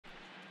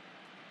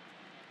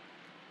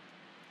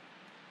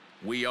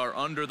We are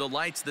under the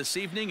lights this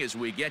evening as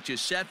we get you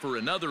set for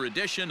another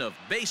edition of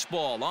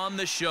Baseball on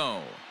the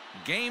Show.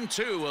 Game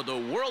 2 of the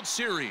World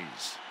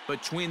Series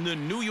between the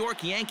New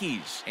York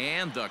Yankees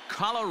and the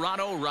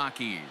Colorado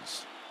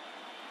Rockies.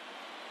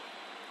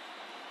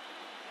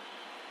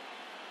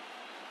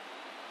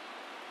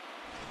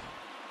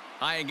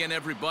 Hi again,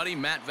 everybody.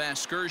 Matt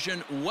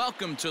Vasgersian.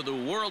 Welcome to the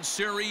World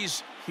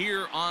Series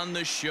here on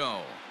the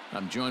show.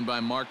 I'm joined by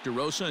Mark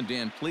DeRosa and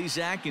Dan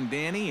Plesac. And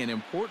Danny, an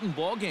important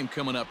ball game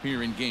coming up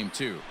here in Game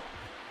 2.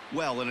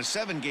 Well, in a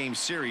 7-game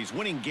series,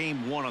 winning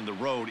Game 1 on the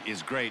road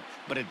is great,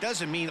 but it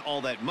doesn't mean all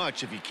that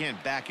much if you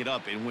can't back it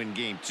up and win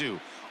Game 2.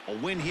 A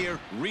win here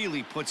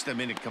really puts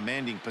them in a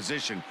commanding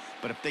position,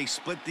 but if they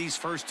split these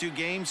first 2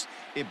 games,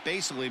 it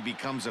basically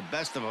becomes a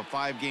best of a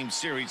 5-game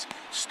series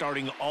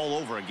starting all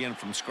over again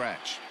from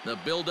scratch. The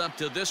build-up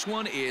to this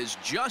one is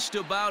just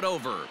about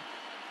over.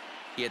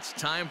 It's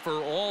time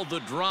for all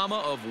the drama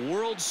of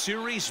World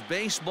Series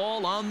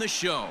baseball on the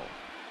show.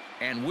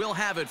 And we'll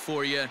have it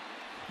for you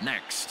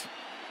next.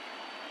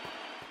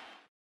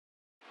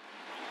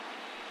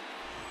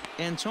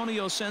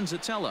 Antonio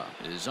Senzatella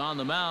is on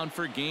the mound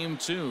for Game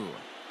 2.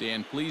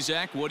 Dan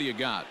Plesac, what do you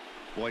got?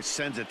 Boy,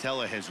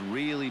 Senzatella has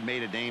really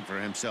made a name for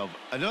himself.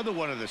 Another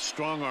one of the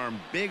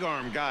strong-arm,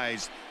 big-arm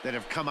guys that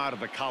have come out of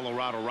the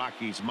Colorado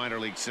Rockies minor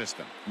league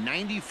system.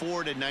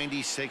 94 to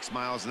 96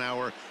 miles an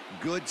hour,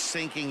 good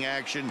sinking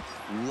action.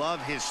 Love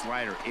his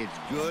slider. It's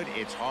good,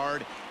 it's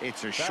hard,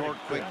 it's a short,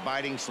 quick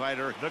biting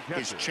slider.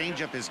 His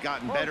changeup has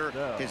gotten better.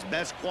 His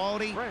best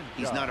quality,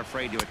 he's not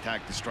afraid to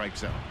attack the strike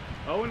zone.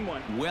 0-1.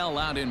 Well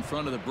out in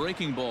front of the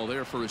breaking ball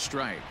there for a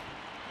strike.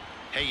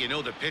 Hey, you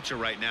know the pitcher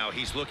right now,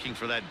 he's looking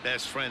for that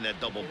best friend, that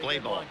double play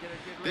ball.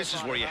 This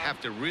is where you have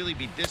to really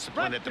be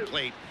disciplined at the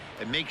plate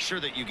and make sure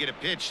that you get a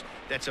pitch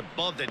that's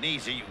above the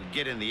knees that you can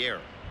get in the air.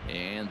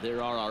 And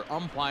there are our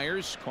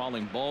umpires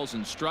calling balls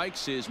and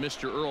strikes is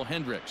Mr. Earl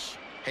Hendricks.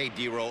 Hey,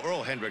 D-Row,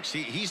 Earl Hendricks,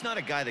 he's not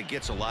a guy that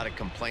gets a lot of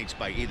complaints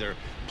by either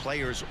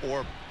players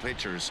or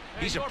pitchers.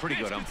 He's a pretty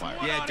good umpire.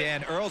 Yeah,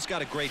 Dan, Earl's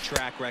got a great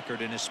track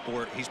record in his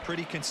sport. He's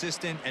pretty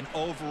consistent, and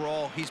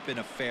overall, he's been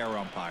a fair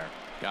umpire.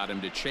 Got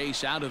him to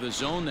chase out of the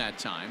zone that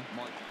time.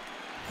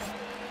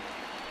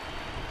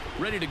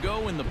 Ready to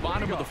go in the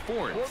bottom of the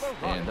 4th.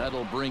 And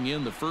that'll bring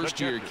in the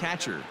first-year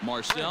catcher,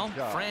 Marcel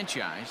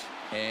Franchise.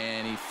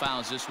 And he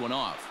fouls this one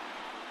off.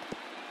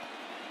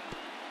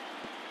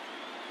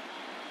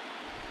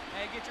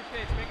 Hey, get your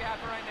pitch. Make it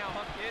happen right now,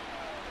 huh, kid?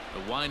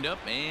 The windup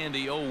and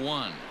the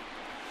 0-1.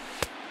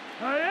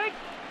 Hey!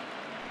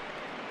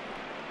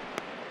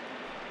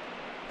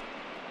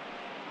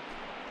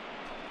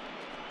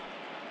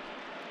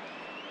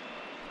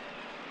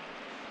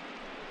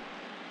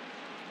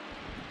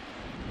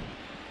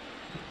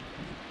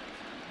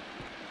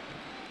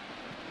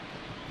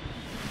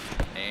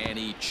 And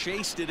he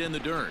chased it in the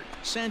dirt.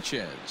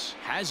 Sanchez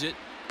has it.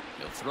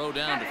 He'll throw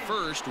down to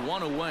first,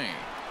 1 away.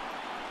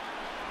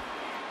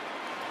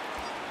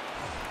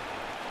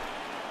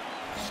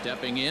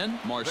 Stepping in,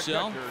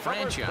 Marcel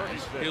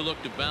Franchise. He'll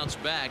look to bounce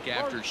back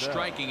after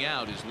striking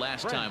out his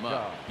last time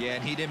up. Yeah,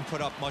 and he didn't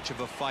put up much of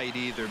a fight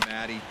either,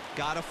 Matty.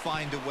 Got to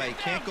find a way.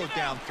 Can't go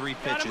down 3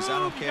 pitches. I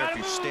don't care if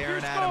you're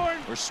staring at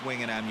him or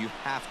swinging at him. You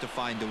have to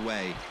find a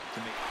way to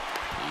make.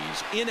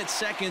 He's in at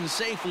second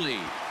safely.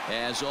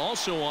 As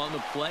also on the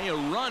play, a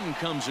run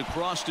comes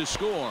across to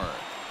score.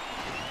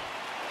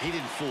 He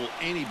didn't fool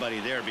anybody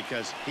there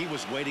because he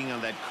was waiting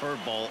on that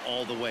curveball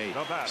all the way.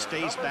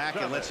 Stays back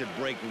and lets it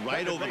break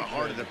right over the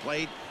heart of the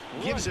plate.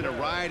 Gives it a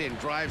ride and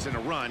drives in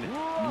a run.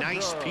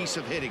 Nice piece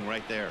of hitting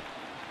right there.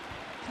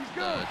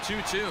 The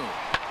 2-2.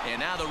 And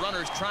now the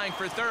runner's trying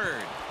for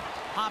third.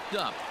 Popped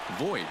up.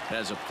 Voit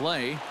has a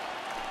play.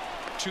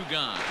 2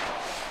 gone.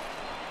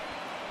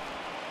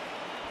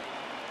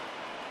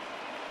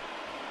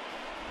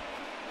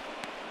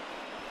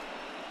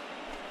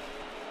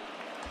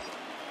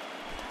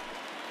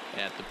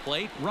 At the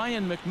plate,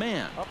 Ryan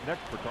McMahon. Up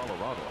next for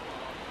Colorado,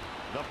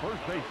 the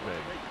first baseman,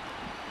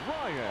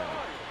 Ryan.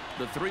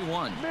 The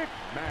 3-1.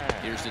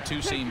 McMahon. Here's the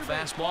two-seam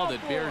fastball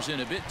that bears in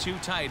a bit too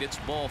tight. It's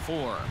ball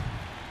 4.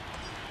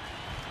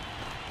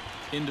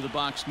 Into the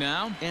box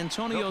now,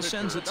 Antonio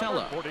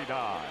Senzatella.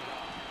 49.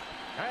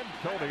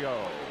 Antonio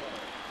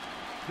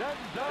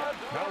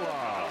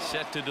Senzatella.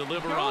 Set to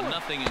deliver on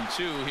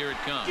 0-2. Here it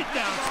comes. Get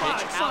down,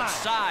 Pitch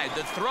outside.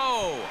 The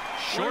throw.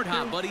 Short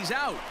hop, but he's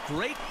out.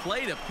 Great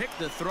play to pick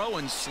the throw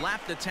and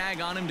slap the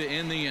tag on him to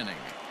end the inning.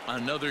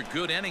 Another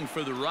good inning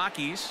for the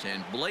Rockies,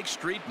 and Blake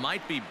Street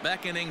might be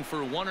beckoning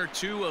for 1 or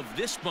 2 of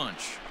this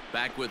bunch.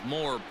 Back with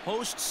more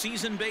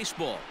postseason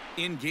baseball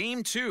in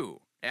Game 2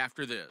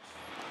 after this.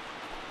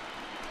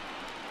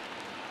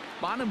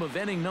 Bottom of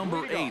inning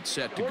number 8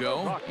 set to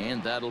go,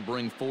 and that'll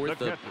bring forth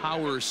the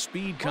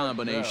power-speed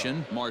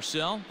combination.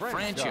 Marcel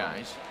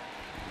Franchise.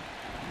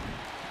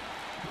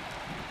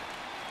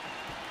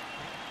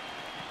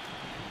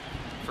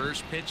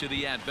 First pitch of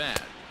the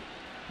at-bat.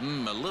 A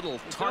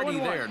little tardy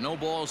there. No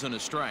balls and a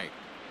strike.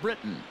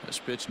 Britton has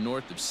pitched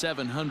north of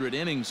 700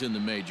 innings in the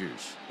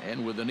majors,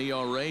 and with an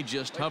ERA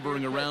just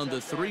hovering around the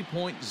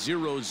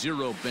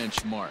 3.00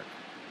 benchmark.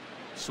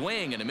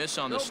 Swing and a miss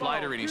on the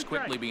slider, and he's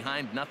quickly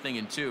behind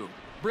 0-2.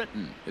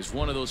 Britton is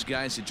one of those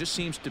guys that just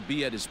seems to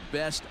be at his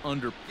best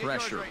under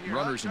pressure.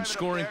 Runners in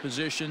scoring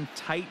position,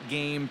 tight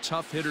game,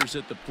 tough hitters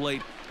at the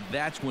plate.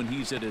 That's when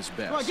he's at his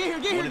best.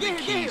 One of the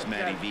keys,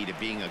 Matty V, to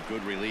being a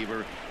good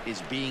reliever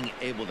is being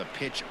able to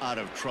pitch out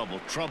of trouble.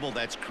 Trouble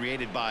that's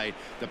created by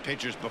the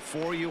pitchers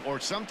before you, or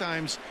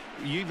sometimes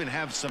you even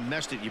have some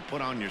mess that you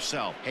put on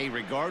yourself. Hey,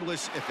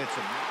 regardless if it's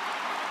a...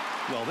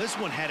 Well, this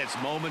one had its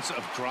moments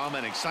of drama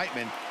and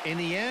excitement. In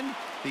the end,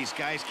 these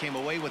guys came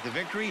away with the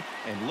victory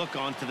and look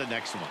on to the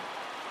next one.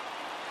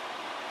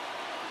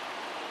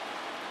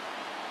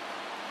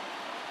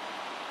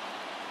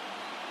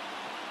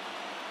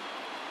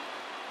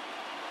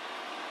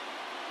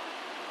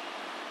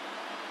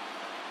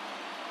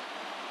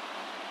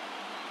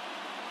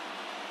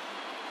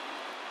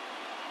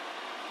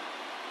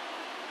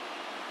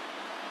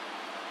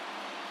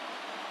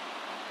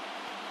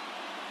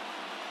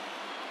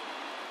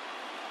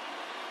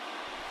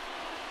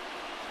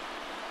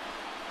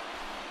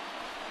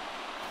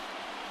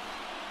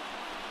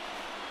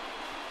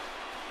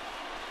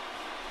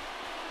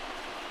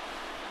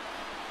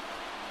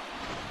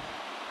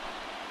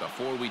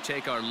 Before we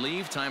take our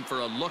leave, time for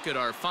a look at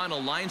our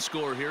final line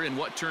score here in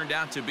what turned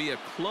out to be a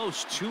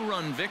close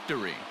 2-run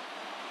victory.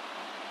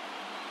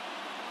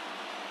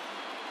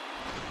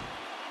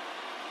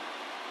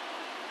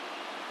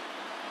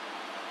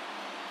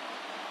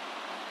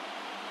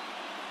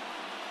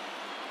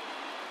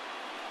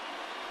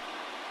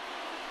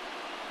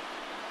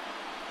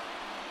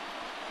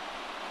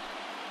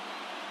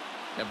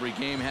 Every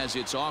game has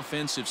its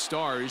offensive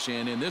stars,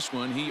 and in this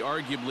one, he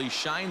arguably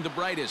shined the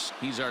brightest.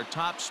 He's our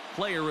top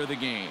player of the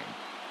game.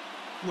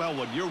 Well,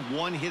 when your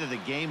one hit of the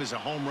game is a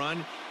home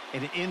run,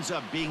 and it ends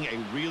up being a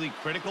really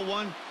critical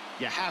one,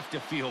 you have to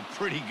feel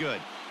pretty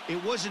good.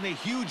 It wasn't a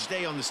huge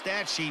day on the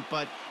stat sheet,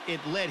 but it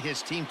led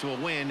his team to a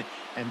win,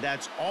 and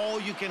that's all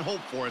you can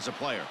hope for as a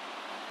player.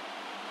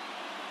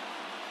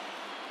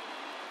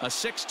 A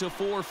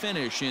 6-4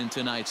 finish in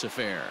tonight's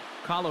affair.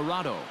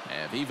 Colorado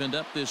have evened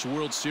up this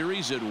World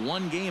Series at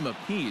 1 game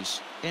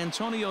apiece.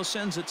 Antonio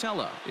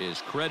Senzatella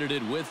is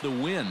credited with the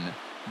win.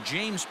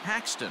 James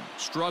Paxton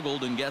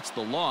struggled and gets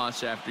the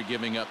loss after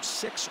giving up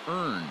 6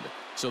 earned.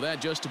 So that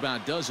just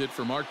about does it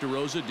for Mark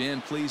DeRosa,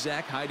 Dan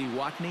Plesac, Heidi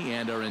Watney,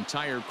 and our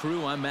entire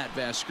crew. I'm Matt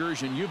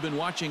Vasgersian. You've been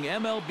watching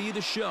MLB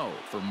The Show.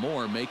 For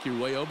more, make your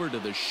way over to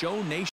the Show Nation.